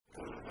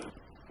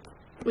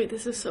Wait,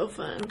 this is so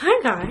fun.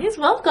 Hi guys,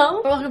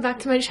 welcome back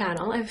to my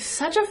channel. I have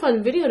such a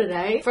fun video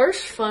today.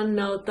 First fun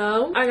note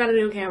though, I got a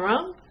new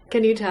camera.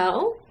 Can you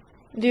tell?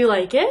 Do you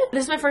like it?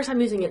 This is my first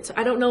time using it, so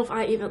I don't know if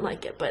I even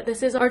like it, but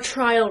this is our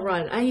trial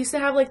run. I used to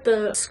have like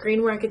the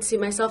screen where I could see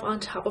myself on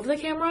top of the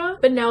camera,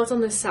 but now it's on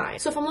the side.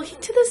 So if I'm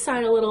looking to the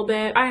side a little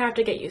bit, I have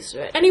to get used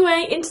to it.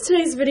 Anyway, into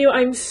today's video,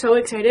 I'm so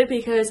excited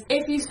because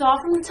if you saw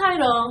from the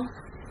title,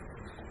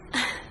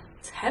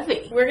 it's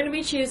heavy. We're gonna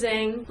be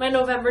choosing my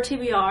November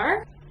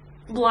TBR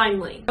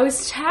blindly. I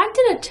was tagged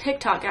in a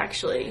TikTok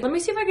actually. Let me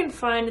see if I can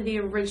find the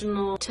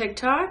original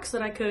TikTok so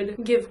that I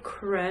could give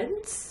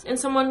creds. And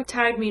someone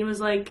tagged me and was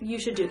like, you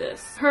should do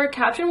this. Her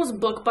caption was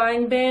book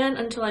buying ban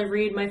until I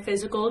read my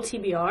physical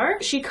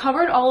TBR. She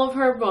covered all of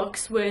her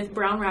books with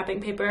brown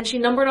wrapping paper and she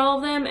numbered all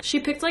of them. She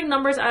picked like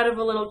numbers out of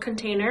a little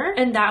container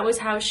and that was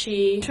how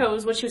she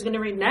chose what she was gonna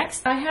read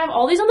next. I have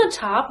all these on the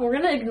top. We're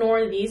gonna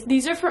ignore these.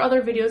 These are for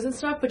other videos and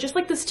stuff, but just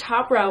like this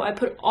top row, I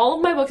put all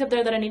of my books up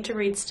there that I need to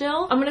read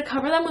still. I'm gonna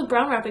cover them with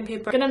brown wrapping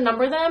paper. I'm gonna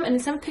number them, and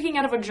instead of picking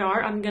out of a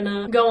jar, I'm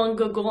gonna go on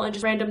Google and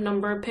just random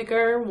number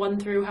picker 1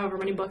 through however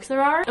many books there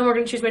are, and we're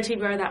gonna choose my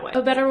TBR that way.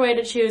 A better way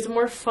to choose, a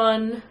more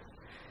fun.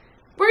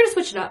 We're gonna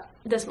switch it up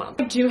this month.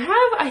 I do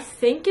have, I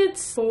think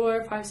it's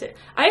 4, 5, 6.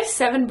 I have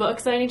 7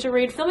 books that I need to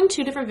read, filming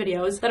 2 different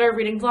videos that are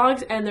reading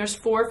vlogs, and there's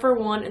 4 for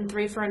one and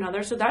 3 for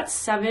another. So that's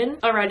 7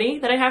 already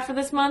that I have for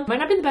this month. Might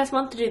not be the best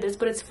month to do this,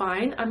 but it's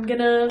fine. I'm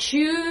gonna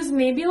choose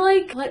maybe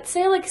like, let's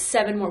say like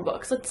 7 more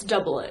books. Let's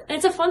double it. And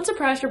it's a fun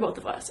surprise for both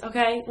of us,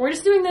 okay? We're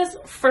just doing this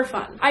for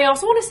fun. I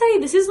also want to say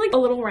this is like a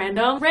little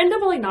random. Random,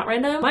 but like not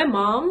random. My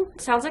mom,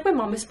 sounds like my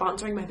mom is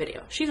sponsoring my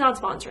video. She's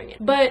not sponsoring it,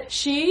 but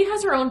she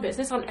has her own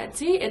business on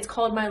Etsy. It's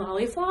called My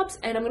Lollyflops,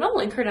 and I'm gonna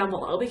link her down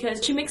below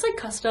because she makes like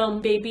custom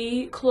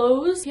baby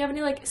clothes. If you have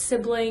any like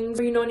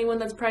siblings or you know anyone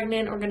that's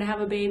pregnant or gonna have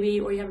a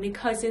baby, or you have any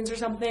cousins or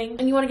something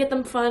and you want to get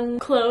them fun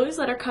clothes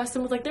that are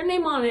custom with like their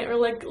name on it or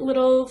like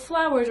little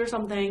flowers or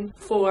something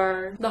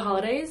for the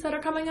holidays that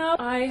are coming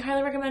up, I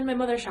highly recommend My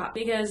Mother shop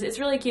because it's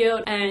really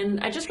cute. And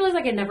I just realized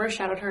like I never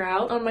shouted her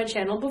out on my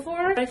channel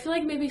before. I feel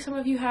like maybe some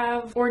of you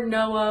have or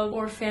know of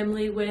or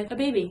family with a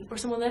baby or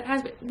someone that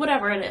has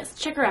whatever it is.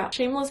 Check her out.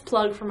 Shameless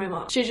plug for my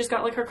mom. She just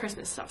got like her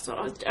Christmas stuff,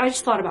 so I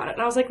just thought about it.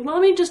 And I was like, well,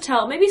 let me just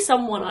tell. Maybe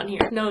someone on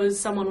here knows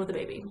someone with a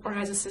baby or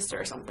has a sister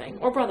or something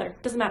or brother.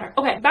 Doesn't matter.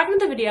 Okay, back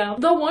into the video.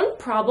 The one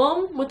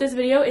problem with this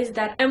video is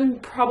that I'm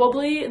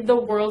probably the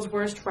world's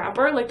worst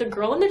rapper. Like the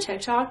girl in the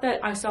TikTok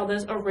that I saw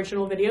this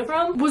original video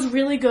from was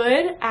really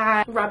good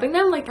at wrapping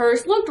them. Like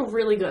hers looked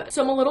really good.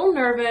 So I'm a little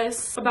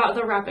nervous about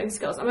the wrapping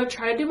skills. I'm gonna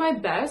try to do my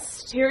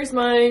best. Here's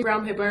my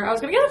brown paper. I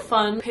was gonna get a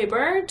fun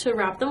paper to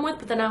wrap them with,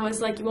 but then I was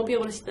like, you won't be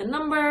able to see the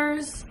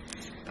numbers.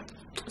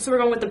 So we're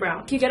going with the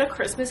brown. If you get a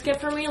Christmas gift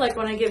for me, like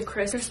when I give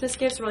Christmas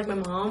gifts for like my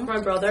mom or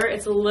my brother,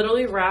 it's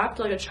literally wrapped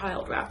like a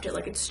child wrapped it.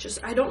 Like it's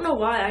just, I don't know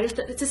why.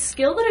 It's a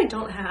skill that I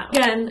don't have.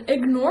 Again,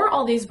 ignore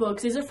all these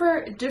books. These are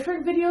for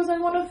different videos I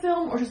want to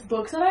film or just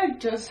books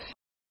that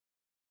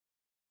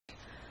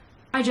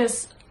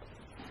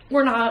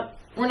we're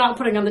not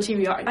putting on the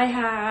TBR. I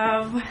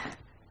have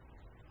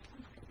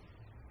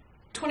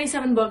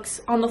 27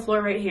 books on the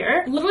floor right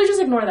here. Literally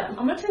just ignore them.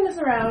 I'm gonna turn this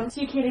around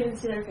so you can't even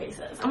see their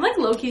faces. I'm like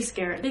low-key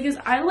scared because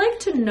I like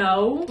to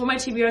know what my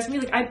TBR is gonna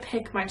be. Like I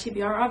pick my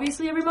TBR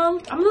obviously every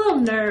month. I'm a little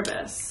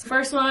nervous.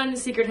 First one,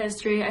 Secret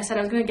History. I said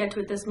I was gonna get to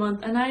it this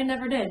month and I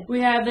never did. We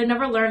have They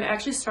Never Learned. I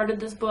actually started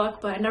this book,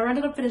 but I never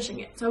ended up finishing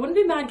it. So I wouldn't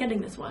be mad getting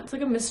this one. It's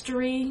like a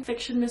mystery,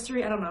 fiction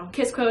mystery, I don't know.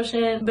 Kiss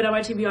Quotient, been on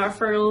my TBR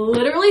for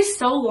literally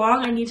so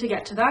long. I need to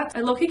get to that.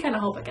 I low-key kind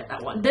of hope I get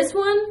that one. This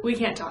one, we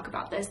can't talk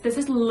about this. This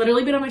has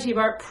literally been on my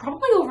TBR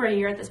probably over a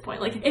year at this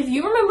point. Like if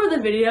you remember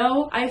the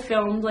video I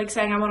filmed like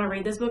saying I want to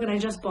read this book and I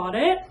just bought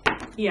it,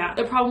 yeah.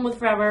 The Problem with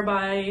Forever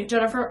by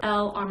Jennifer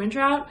L.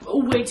 Armentrout.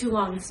 Way too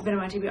long. This has been on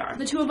my TBR.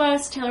 The Two of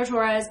Us, Taylor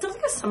Torres. It's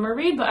like a summer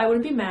read, but I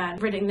wouldn't be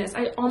mad reading this.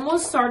 I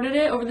almost started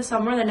it over the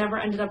summer and I never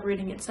ended up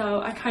reading it.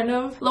 So I kind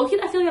of, low-key,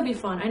 I feel like that'd be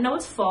fun. I know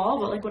it's fall,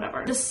 but like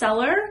whatever. The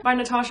Cellar by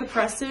Natasha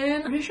Preston.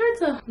 I'm pretty sure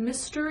it's a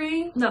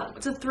mystery. No,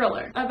 it's a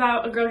thriller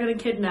about a girl getting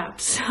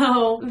kidnapped.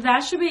 So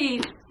that should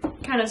be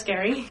kind of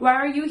scary. Why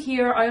Are You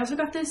Here? I also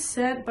got this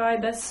sent by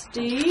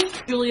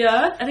bestie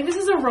Julia. I think this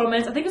is a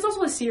romance. I think it's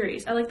also a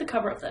series. I like the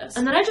cover of this.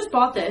 And then I just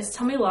bought this,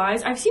 Tell Me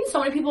Lies. I've seen so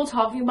many people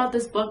talking about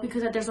this book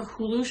because there's a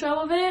Hulu show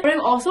of it, but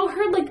I've also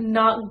heard like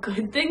not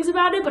good things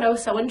about it, but I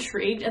was so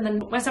intrigued. And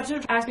then my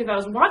stepsister asked me if I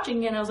was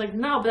watching it and I was like,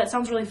 no, but that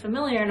sounds really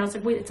familiar. And I was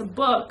like, wait, it's a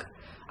book.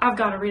 I've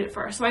got to read it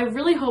first. So I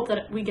really hope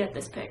that we get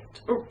this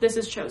picked, or this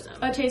is chosen.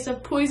 A Taste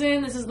of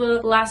Poison. This is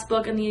the last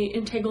book in the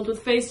Entangled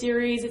with Fae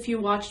series. If you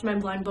watched my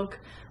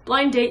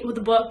blind date with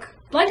the book,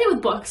 Like I did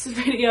with books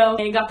video,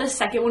 I got the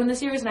second one in the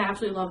series and I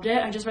absolutely loved it.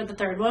 I just read the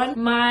third one.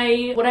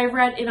 What I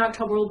read in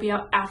October will be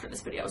out after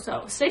this video,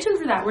 so stay tuned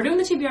for that. We're doing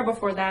the TBR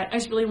before that. I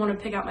just really want to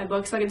pick out my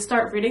books so I can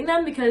start reading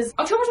them because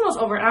October's almost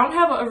over and I don't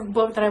have a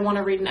book that I want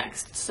to read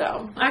next.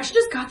 So I actually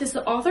just got this.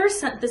 The author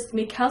sent this to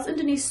me, Kels and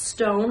Denise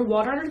Stone,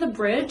 Water Under the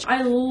Bridge.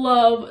 I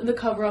love the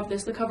cover of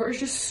this. The cover is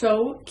just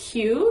so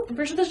cute. I'm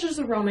pretty sure this is just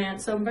a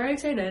romance, so I'm very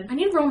excited. I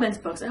need romance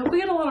books. I hope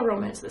we get a lot of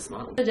romance this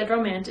month. The Dead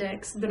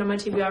Romantics, been on my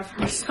TBR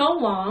for so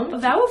long.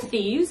 Vow of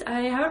Thieves,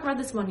 I haven't read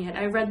this one yet.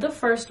 I read the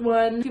first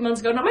one a few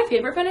months ago. Not my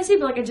favorite fantasy,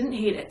 but like I didn't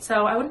hate it.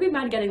 So I wouldn't be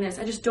mad getting this.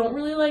 I just don't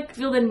really like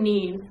feel the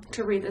need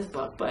to read this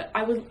book, but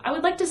I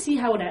would like to see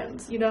how it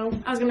ends, you know?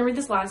 I was gonna read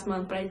this last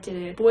month, but I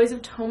didn't. Boys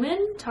of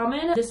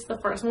Tommen. This is the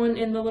first one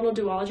in the little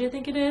duology, I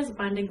think it is.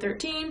 Binding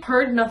 13.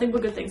 Heard nothing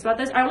but good things about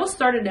this. I almost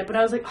started it, but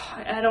I was like,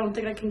 oh, I don't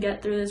think I can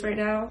get through this right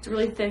now. It's a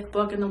really thick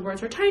book and the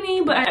words are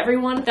tiny, but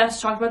everyone that's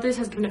talked about this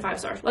has given it 5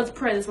 stars. Let's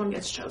pray this one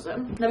gets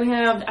chosen. Then we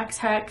have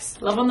X-Hex,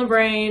 Love on the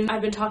Brain.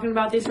 I've been talking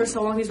about these for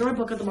so long. These were my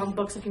book of the month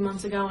books a few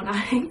months ago and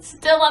I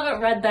still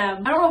haven't read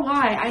them. I don't know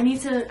why. I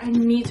need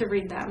to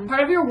read them.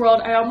 Part of Your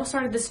World, I almost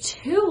started this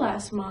too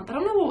last month. I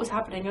don't know what was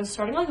happening. I was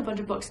starting like a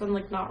bunch of books and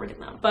like not reading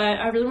them. But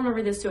I really want to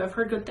read this too. I've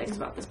heard good things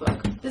about this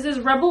book. This is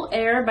Rebel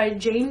Air by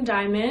Jane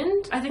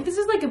Diamond. I think this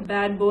is like a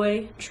bad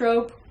boy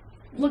trope.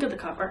 Look at the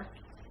cover.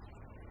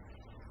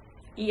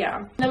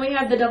 Yeah. Then we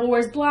have The Devil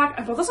Wears Black.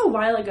 I bought this a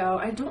while ago.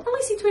 I don't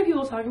really see too many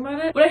people talking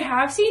about it, but I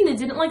have seen they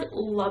didn't like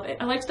love it.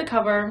 I liked the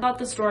cover. Thought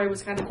the story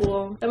was kind of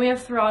cool. Then we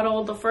have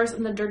Throttled, the first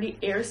in the Dirty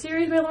Air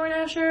series by Lauren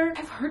Asher.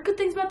 I've heard good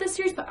things about this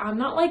series, but I'm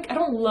not like, I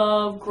don't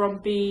love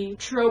grumpy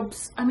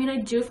tropes. I mean, I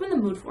do if I'm in the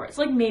mood for it.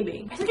 So like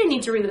maybe. I think I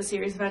need to read this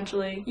series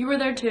eventually. You Were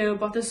There Too.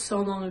 Bought this so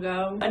long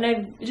ago and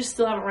I just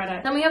still haven't read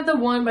it. Then we have The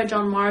One by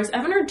John Mars. I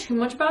haven't heard too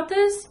much about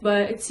this,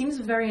 but it seems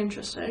very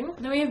interesting.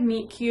 Then we have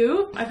Meet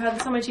Cute. I've had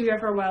this on my TBR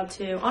for a while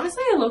too.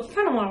 Honestly, I look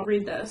kind of want to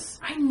read this.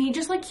 I need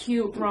just like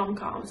cute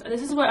rom-coms.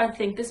 This is what I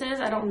think this is.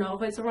 I don't know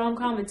if it's a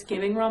rom-com. It's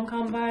giving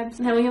rom-com vibes.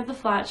 And then we have The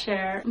Flat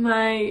Share.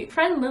 My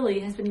friend Lily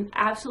has been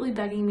absolutely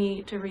begging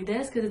me to read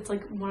this because it's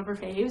like one of her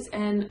faves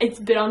and it's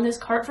been on this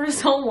cart for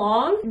so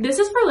long. This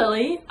is for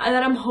Lily and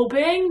then I'm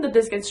hoping that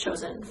this gets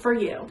chosen for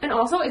you. And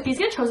also if these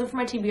get chosen for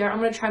my TBR, I'm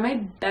going to try my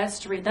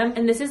best to read them.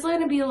 And this is going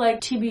to be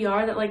like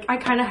TBR that like I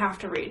kind of have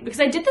to read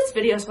because I did this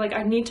video, so like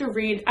I need to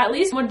read at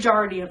least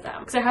majority of them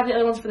because I have the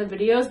other ones for the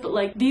videos, but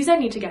like these I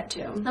need to get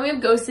to. Then we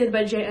have Ghosted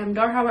by J.M.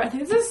 Darhower. I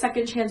think this is a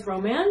second chance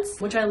romance,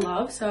 which I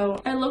love,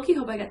 so I low-key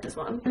hope I get this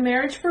one.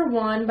 Marriage for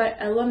One by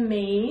Ella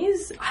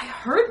Mays. I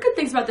heard good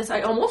things about this.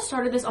 I almost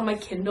started this on my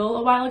Kindle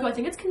a while ago. I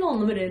think it's Kindle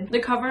Unlimited. The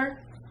cover,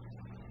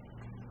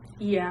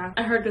 yeah,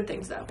 I heard good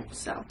things though,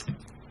 so.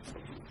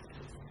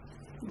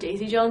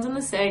 Daisy Jones and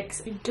the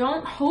Six. I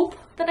don't hope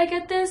that I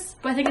get this,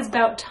 but I think it's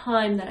about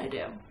time that I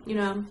do. You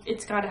know,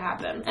 it's gotta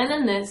happen. And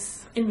then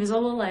this,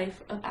 Invisible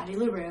Life of Addie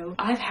LaRue.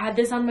 I've had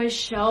this on my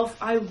shelf,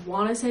 I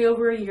wanna say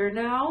over a year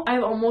now.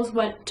 I've almost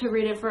went to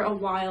read it for a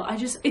while.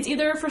 It's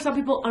either for some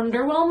people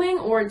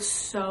underwhelming or it's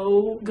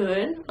so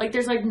good. Like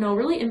there's like no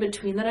really in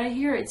between that I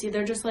hear. It's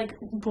either just like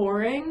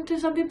boring to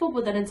some people,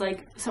 but then it's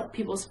like some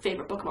people's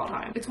favorite book of all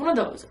time. It's one of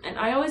those. And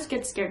I always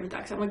get scared with that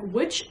because I'm like,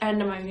 which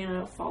end am I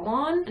gonna fall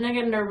on? And I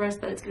get nervous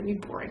that it's gonna be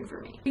boring for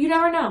me. But you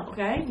never know,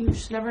 okay? You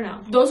just never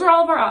know. Those are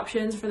all of our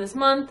options for this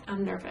month.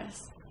 I'm nervous.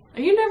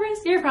 Are you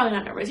nervous? You're probably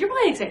not nervous. You're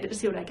probably excited to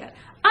see what I get.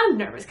 I'm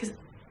nervous because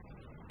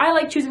I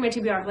like choosing my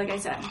TBR, like I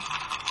said.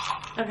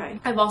 Okay.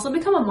 I've also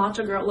become a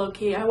matcha girl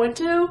low-key. I went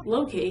to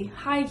low-key,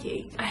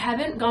 high-key. I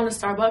haven't gone to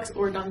Starbucks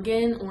or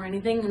Dunkin' or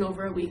anything in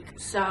over a week.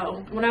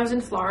 So when I was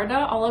in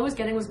Florida, all I was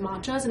getting was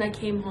matchas and I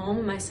came home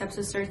and my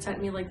stepsister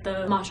sent me like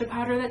the matcha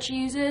powder that she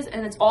uses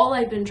and it's all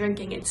I've been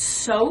drinking. It's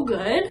so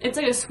good. It's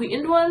like a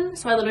sweetened one.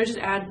 So I literally just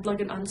add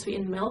like an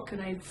unsweetened milk and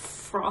I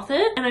froth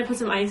it and I put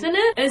some ice in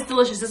it and it's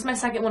delicious. This is my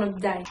second one of the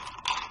day.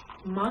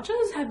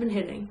 Matchas have been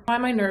hitting. Why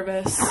am I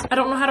nervous? I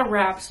don't know how to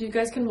rap, so you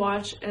guys can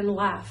watch and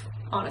laugh.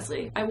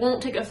 Honestly, I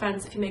won't take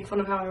offense if you make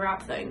fun of how I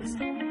rap things.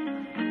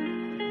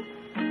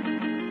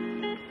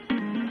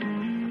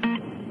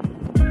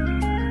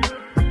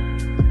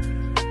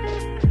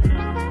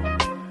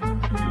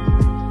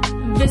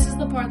 This is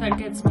the part that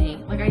gets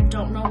me. Like, I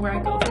don't know where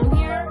I go from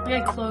here.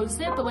 Like, I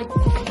closed it, but like,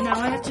 now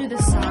I have to do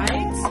the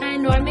sides. And I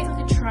know I make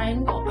like a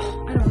triangle.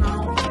 I don't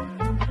know.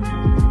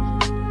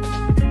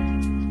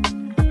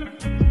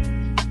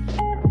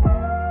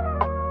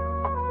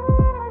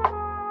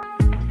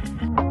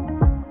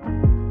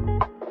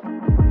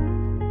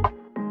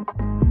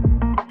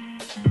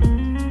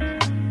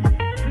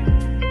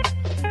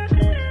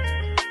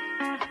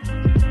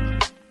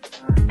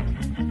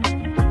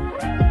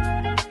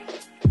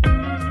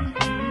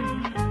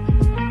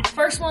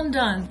 First one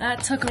done.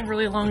 That took a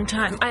really long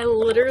time. I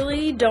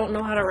literally don't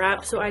know how to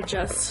wrap, so I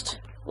just,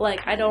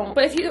 like, I don't.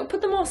 But if you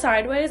put them all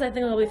sideways, I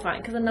think it'll be fine,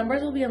 because the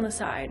numbers will be on the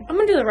side. I'm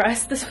gonna do the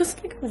rest. This was,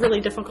 like, really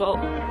difficult.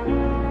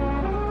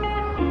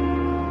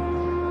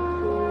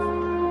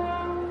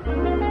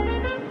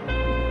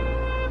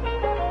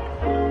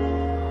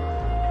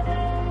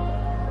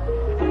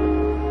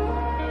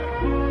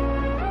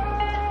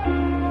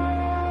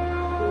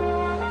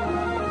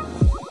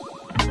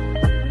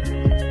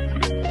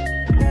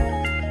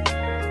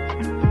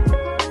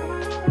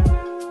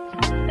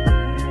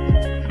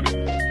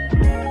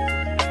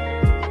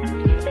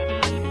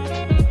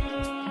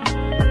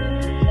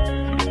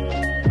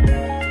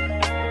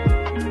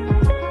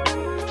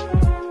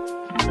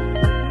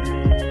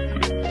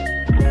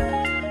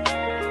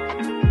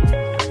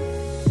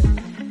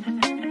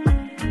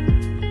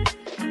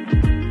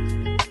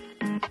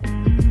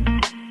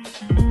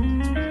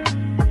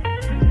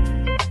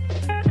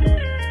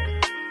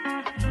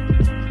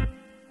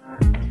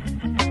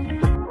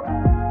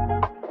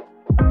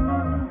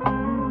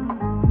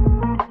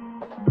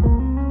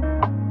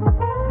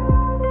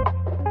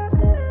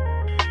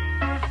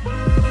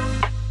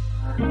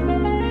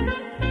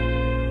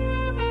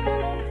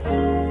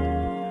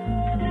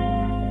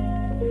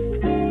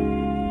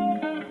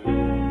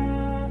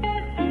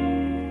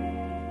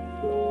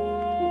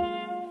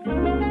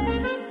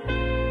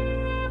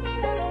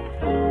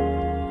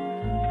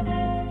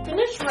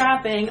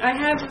 wrapping. I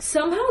have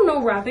somehow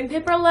no wrapping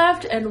paper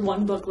left and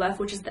one book left,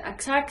 which is the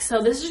XX.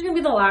 So this is just gonna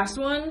be the last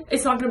one.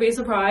 It's not gonna be a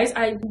surprise.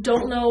 I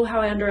don't know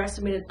how I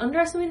underestimated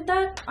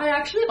that. I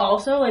actually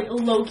also like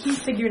low-key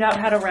figured out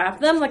how to wrap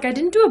them. Like I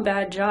didn't do a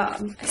bad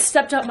job. I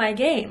stepped up my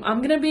game.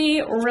 I'm gonna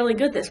be really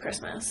good this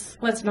Christmas.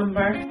 What's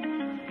number?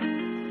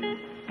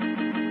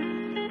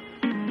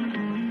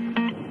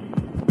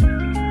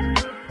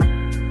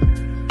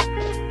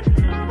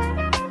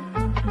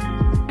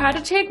 I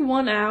had to take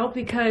one out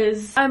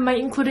because I might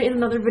include it in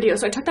another video.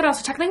 So I took that out.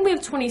 So technically we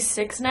have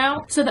 26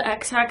 now. So the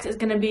XX is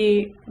gonna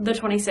be the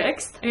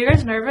 26th. Are you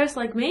guys nervous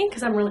like me?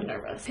 Because I'm really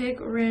nervous. Pick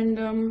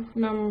random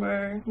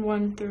number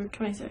 1 through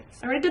 26.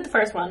 I already did the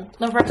first one.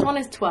 The first one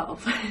is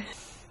 12.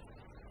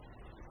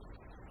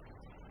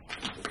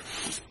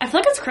 I feel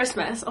like it's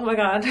Christmas. Oh my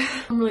god.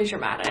 I'm really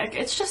dramatic.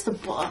 It's just a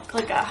book.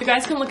 Like, you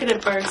guys can look at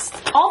it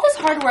first. All this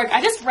hard work.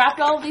 I just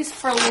wrapped all of these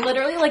for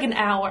literally like an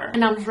hour.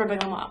 And now I'm just ripping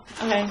them up.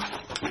 Okay.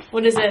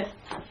 What is it?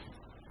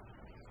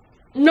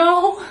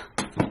 No.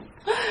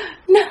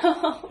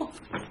 No.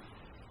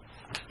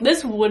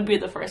 This would be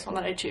the first one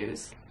that I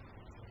choose.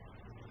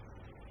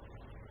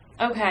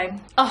 Okay.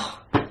 Oh.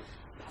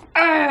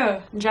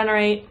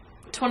 Generate.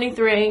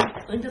 23.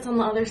 I think that's on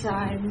the other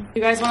side.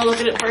 You guys want to look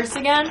at it first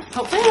again?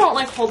 Hopefully I don't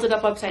like hold it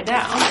up upside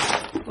down.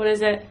 What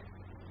is it?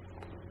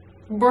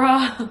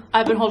 Bruh.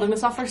 I've been holding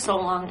this off for so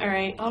long.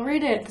 Alright, I'll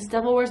read it. This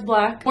Devil Wears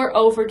Black. We're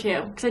 0 for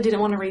 2 because I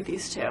didn't want to read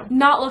these two.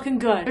 Not looking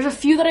good. There's a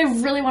few that I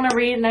really want to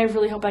read and I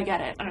really hope I get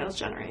it. Alright, let's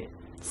generate.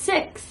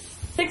 6.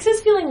 6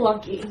 is feeling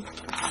lucky.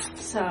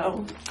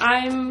 So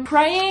I'm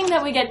praying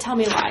that we get Tell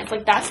Me Lies.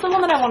 Like that's the one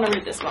that I want to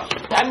read this month.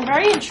 I'm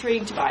very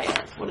intrigued by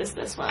it. What is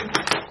this one?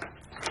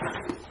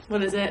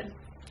 What is it?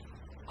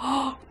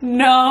 Oh,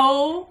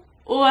 no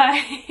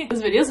way.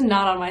 This video's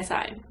not on my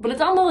side, but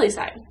it's on Lily's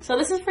side. So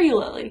this is for you,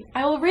 Lily.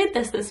 I will read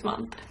this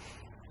month.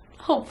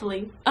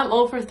 Hopefully. I'm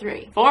 0 for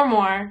 3. 4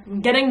 more. I'm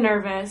getting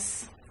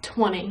nervous.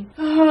 20.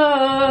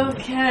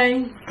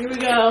 Okay, here we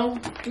go.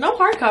 No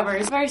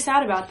hardcovers. Very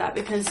sad about that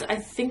because I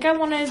think I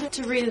wanted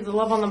to read The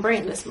Love on the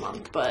Brain this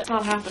month, but it's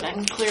not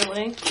happening,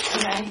 clearly.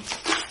 Okay.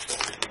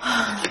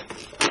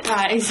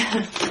 Guys,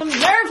 I'm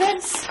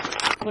nervous.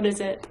 What is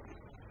it?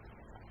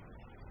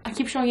 I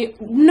keep showing you.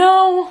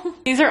 No!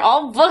 These are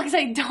all books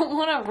I don't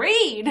want to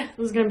read.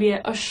 This is going to be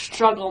a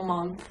struggle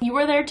month. You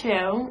were there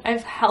too.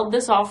 I've held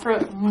this off for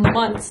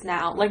months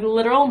now. Like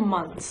literal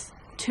months.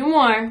 2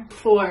 more.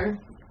 4.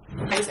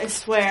 Guys, I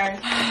swear.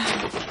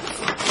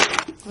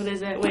 What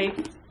is it?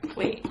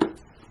 Wait.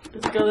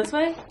 Does it go this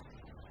way?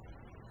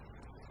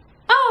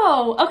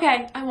 Oh,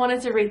 okay. I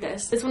wanted to read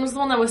this. This one was the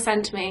one that was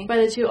sent to me by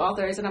the 2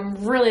 authors and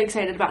I'm really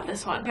excited about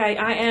this one. Okay,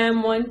 I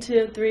am 1,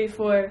 2, 3,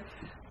 4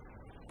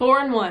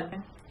 and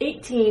 1.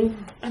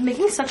 18. I'm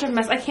making such a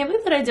mess. I can't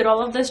believe that I did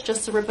all of this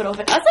just to rip it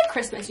open. That's like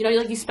Christmas, you know,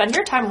 like you spend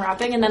your time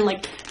wrapping and then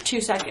like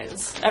 2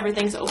 seconds,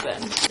 everything's open.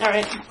 All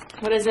right,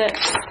 what is it?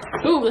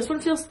 Ooh, this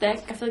one feels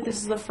thick. I feel like this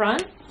is the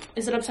front.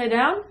 Is it upside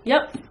down?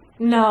 Yep.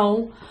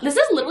 No. This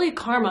is literally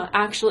karma,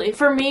 actually.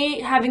 For me,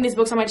 having these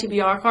books on my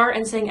TBR cart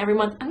and saying every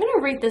month, I'm gonna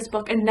read this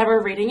book and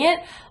never reading it,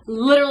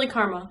 literally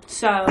karma.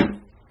 So,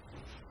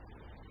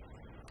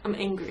 I'm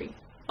angry.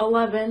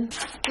 11.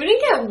 We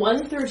didn't get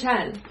 1 through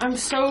 10. I'm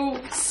so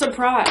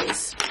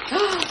surprised.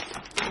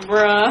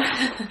 Bruh.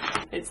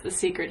 It's the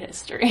secret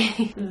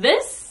history.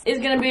 This is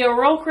gonna be a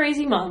real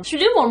crazy month.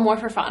 Should we do 1 more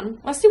for fun?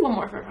 Let's do 1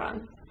 more for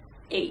fun.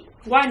 8.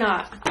 Why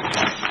not?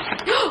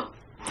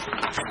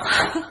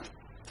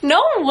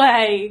 No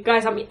way!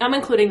 Guys, I'm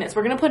including this.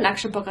 We're gonna put an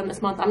extra book on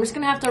this month. I'm just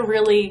gonna have to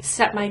really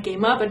set my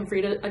game up and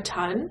read a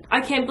ton.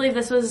 I can't believe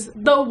this was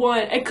the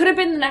one. It could have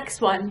been the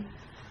next one.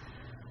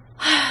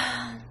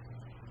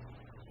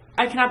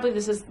 I cannot believe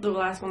this is the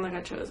last one that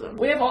got chosen.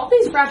 We have all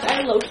these wrapped.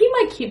 I low-key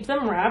might keep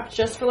them wrapped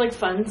just for like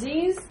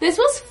funsies. This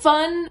was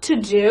fun to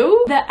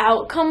do. The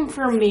outcome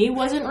for me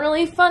wasn't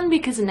really fun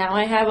because now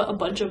I have a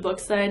bunch of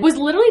books that I was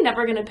literally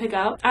never gonna pick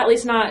up, at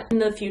least not in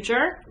the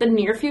future, the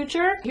near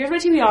future. Here's my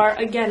TBR.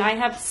 Again, I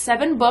have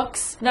 7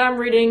 books that I'm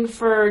reading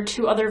for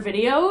 2 other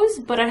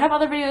videos, but I have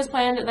other videos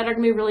planned that are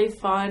gonna be really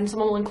fun.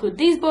 Someone will include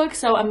these books,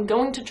 so I'm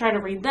going to try to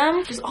read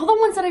them. Just all the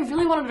ones that I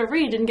really wanted to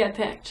read didn't get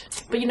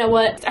picked. But you know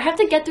what? I have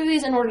to get through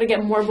these in order to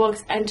get more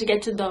books and to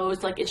get to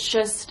those. Like, it's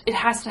just, it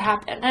has to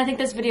happen. And I think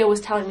this video was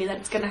telling me that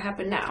it's gonna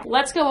happen now.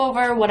 Let's go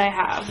over what I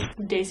have.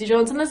 Daisy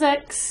Jones and the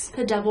Six,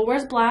 The Devil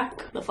Wears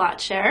Black, The Flat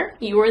Share,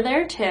 You Were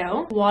There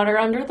Too, Water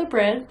Under the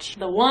Bridge,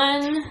 The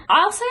One.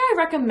 I'll say I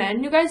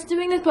recommend you guys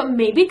doing this, but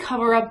maybe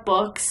cover up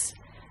books.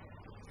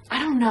 I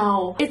don't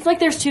know. It's like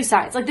there's 2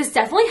 sides. Like, this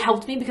definitely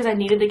helped me because I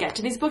needed to get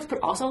to these books, but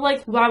also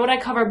like, why would I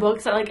cover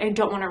books that like I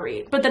don't want to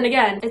read? But then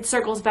again, it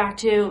circles back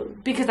to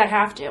because I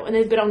have to, and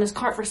they've been on this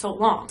cart for so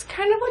long. It's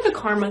kind of like a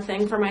karma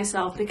thing for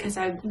myself because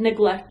I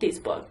neglect these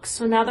books.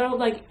 So now they're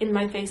like in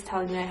my face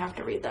telling me I have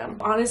to read them.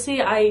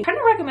 Honestly, I kind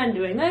of recommend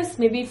doing this,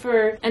 maybe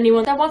for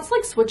anyone that wants to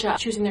like switch up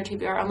choosing their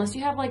TBR, unless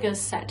you have like a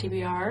set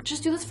TBR.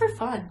 Just do this for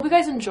fun. Hope you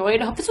guys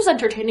enjoyed. I hope this was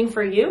entertaining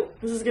for you.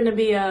 This is gonna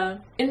be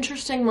a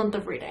interesting month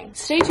of reading.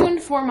 Stay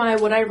tuned for my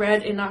what I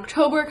read in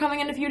October coming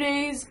in a few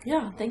days.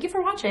 Yeah, thank you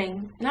for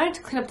watching. Now I have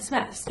to clean up this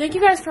mess. Thank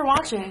you guys for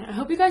watching. I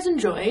hope you guys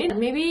enjoyed.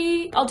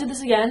 Maybe I'll do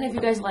this again if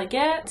you guys like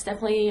it. It's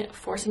definitely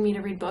forcing me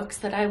to read books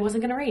that I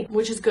wasn't gonna read,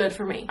 which is good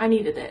for me. I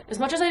needed it. As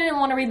much as I didn't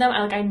want to read them,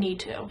 I need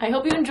to. I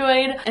hope you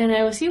enjoyed, and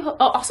I will see you. Oh,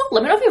 also,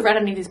 let me know if you've read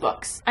any of these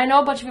books. I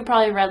know a bunch of you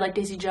probably read like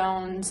Daisy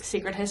Jones,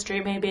 Secret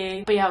History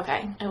maybe, but yeah,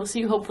 okay. I will see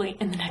you hopefully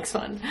in the next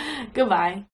one. Goodbye.